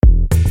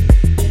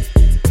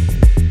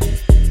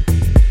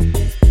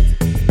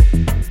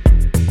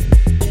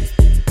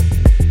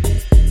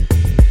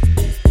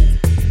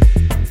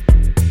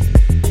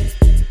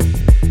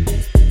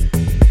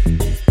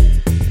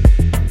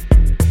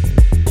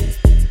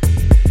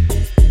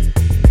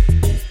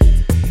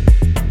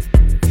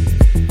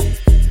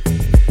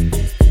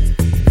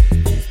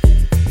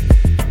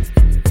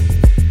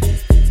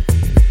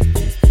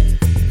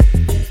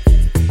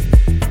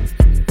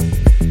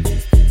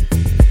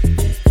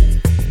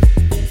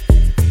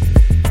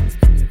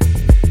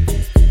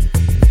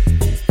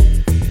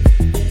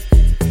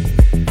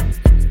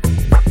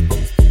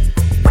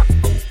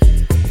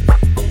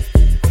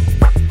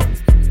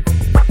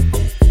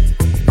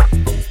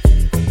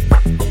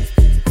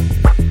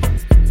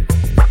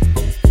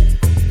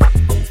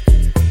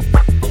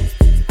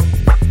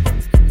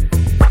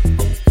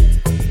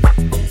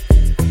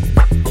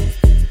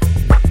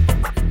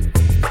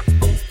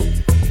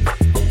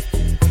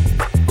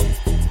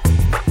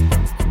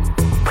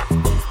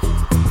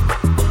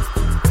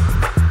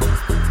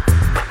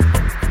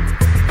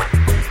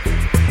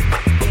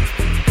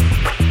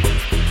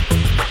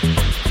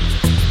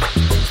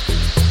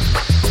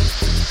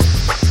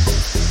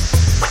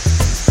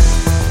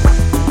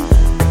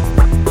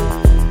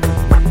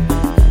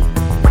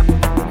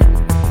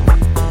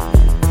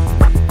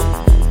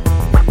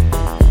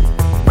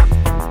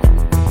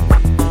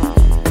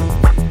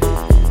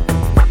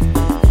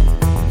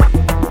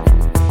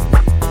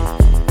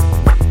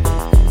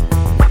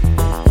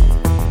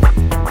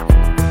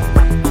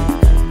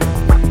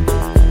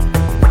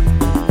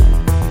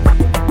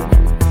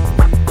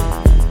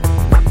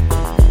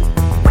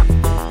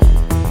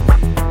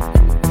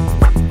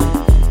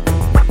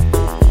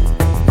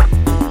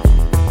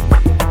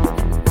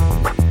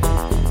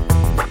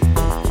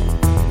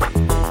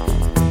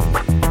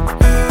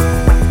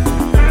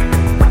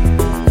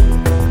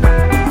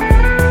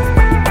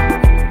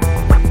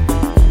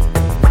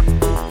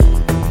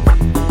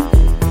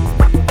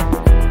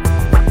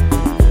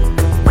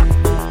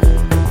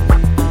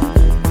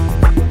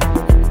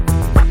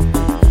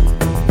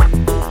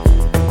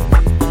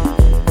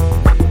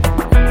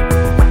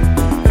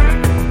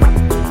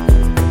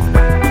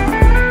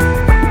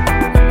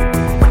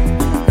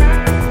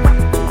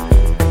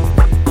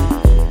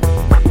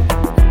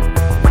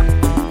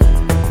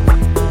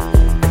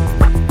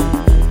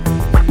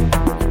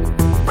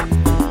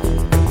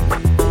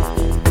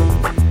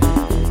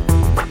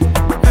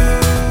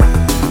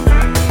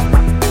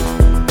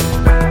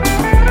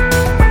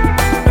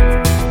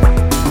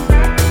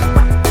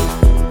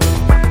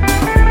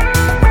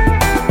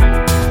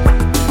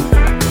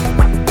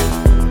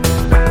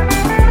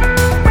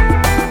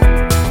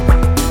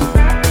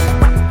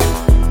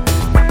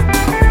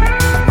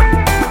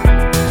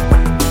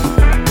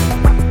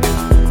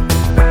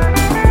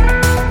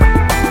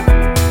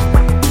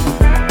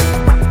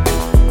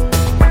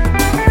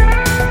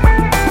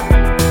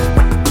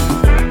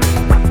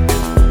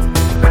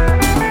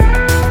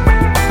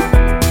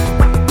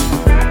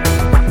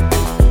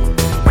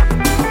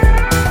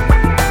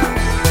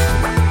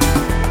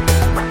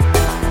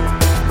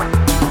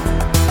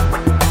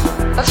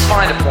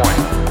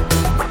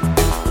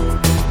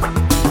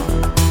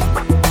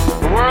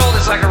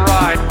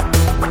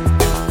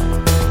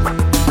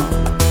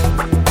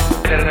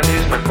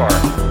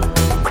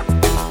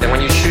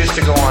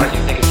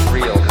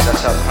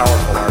That's how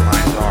powerful our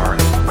minds are.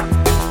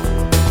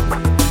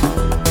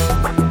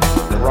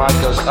 The ride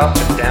goes up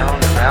and down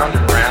and round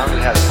and round.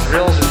 It has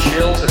thrills and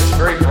chills, and it's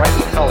very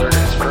brightly colored,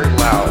 and it's very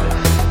loud,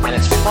 and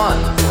it's fun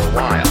for a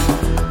while.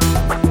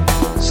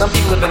 Some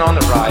people have been on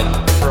the ride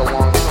for a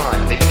long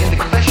time. They begin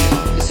to question,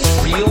 is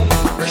this real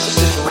or is this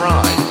just a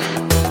ride?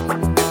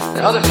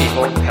 And other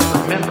people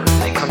have remembered,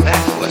 and they come back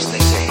to us and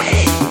they say,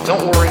 hey,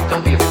 don't worry,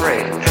 don't be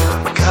afraid,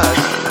 because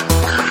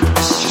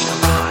this is just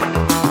a ride.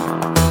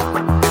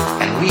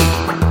 And we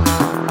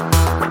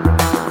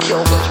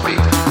kill those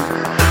people.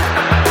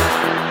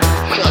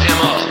 Shut him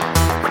up.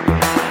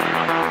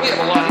 We have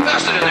a lot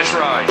invested in this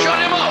ride. Shut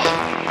him up.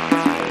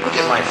 Look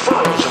at my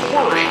furrows of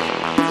worry.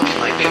 Look at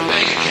my big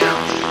bank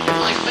account. And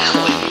my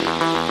family.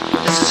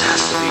 This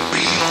has to be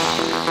real.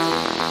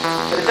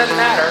 But it doesn't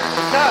matter,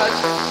 because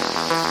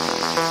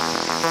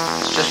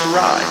it's just a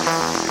ride.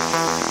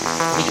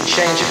 We can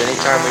change it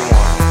anytime we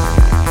want.